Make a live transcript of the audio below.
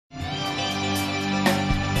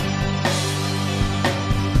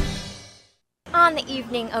On the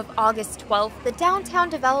evening of August 12th, the Downtown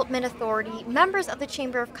Development Authority, members of the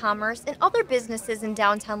Chamber of Commerce, and other businesses in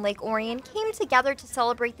downtown Lake Orion came together to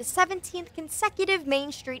celebrate the 17th consecutive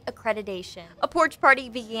Main Street Accreditation. A porch party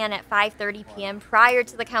began at 5:30 p.m. prior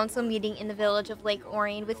to the council meeting in the village of Lake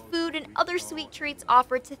Orion, with food and other sweet treats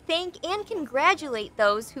offered to thank and congratulate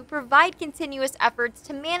those who provide continuous efforts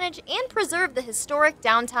to manage and preserve the historic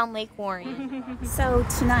downtown Lake Orion. So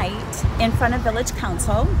tonight, in front of Village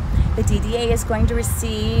Council, the DDA is going to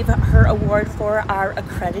receive her award for our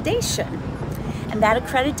accreditation. And that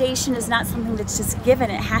accreditation is not something that's just given,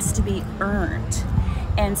 it has to be earned.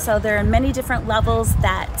 And so there are many different levels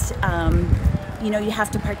that you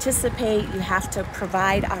have to participate, you have to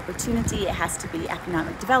provide opportunity, it has to be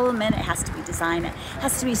economic development, it has to be design, it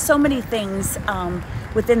has to be so many things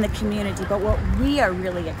within the community. But what we are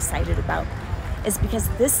really excited about is because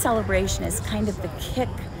this celebration is kind of the kick,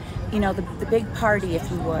 the big party, if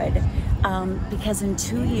you would, because in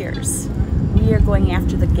 2 years we are going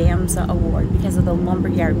after the GAMSA award because of the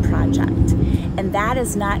Lumberyard project, and that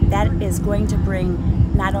is going to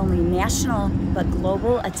bring not only national but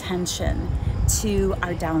global attention to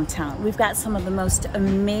our downtown. We've got some of the most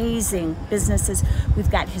amazing businesses. We've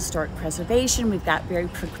got historic preservation. We've got very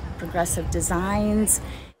progressive designs.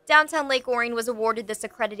 Downtown Lake Orion was awarded this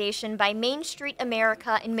accreditation by Main Street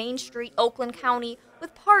America and Main Street, Oakland County,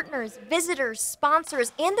 with partners, visitors,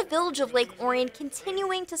 sponsors, and the village of Lake Orion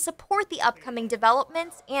continuing to support the upcoming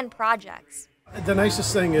developments and projects. The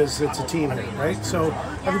nicest thing is it's a team here, right? So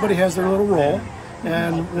everybody has their little role.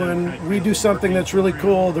 And when we do something that's really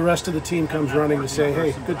cool, the rest of the team comes running to say,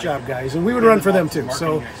 hey, good job, guys. And we would run for them, too.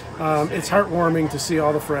 So it's heartwarming to see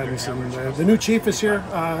all the friends. And the new chief is here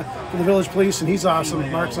for the village police, and he's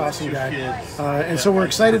awesome. Mark's an awesome guy. And so we're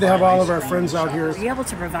excited to have all of our friends out here. Be able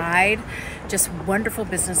to provide just wonderful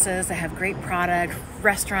businesses that have great product,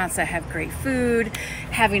 restaurants that have great food,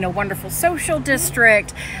 having a wonderful social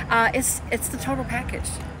district. It's the total package.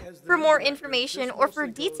 For more information or for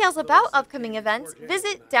details about upcoming events,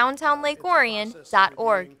 visit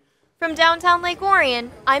downtownlakeorion.org. From downtown Lake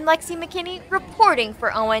Orion, I'm Lexi McKinney reporting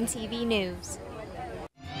for ONTV News.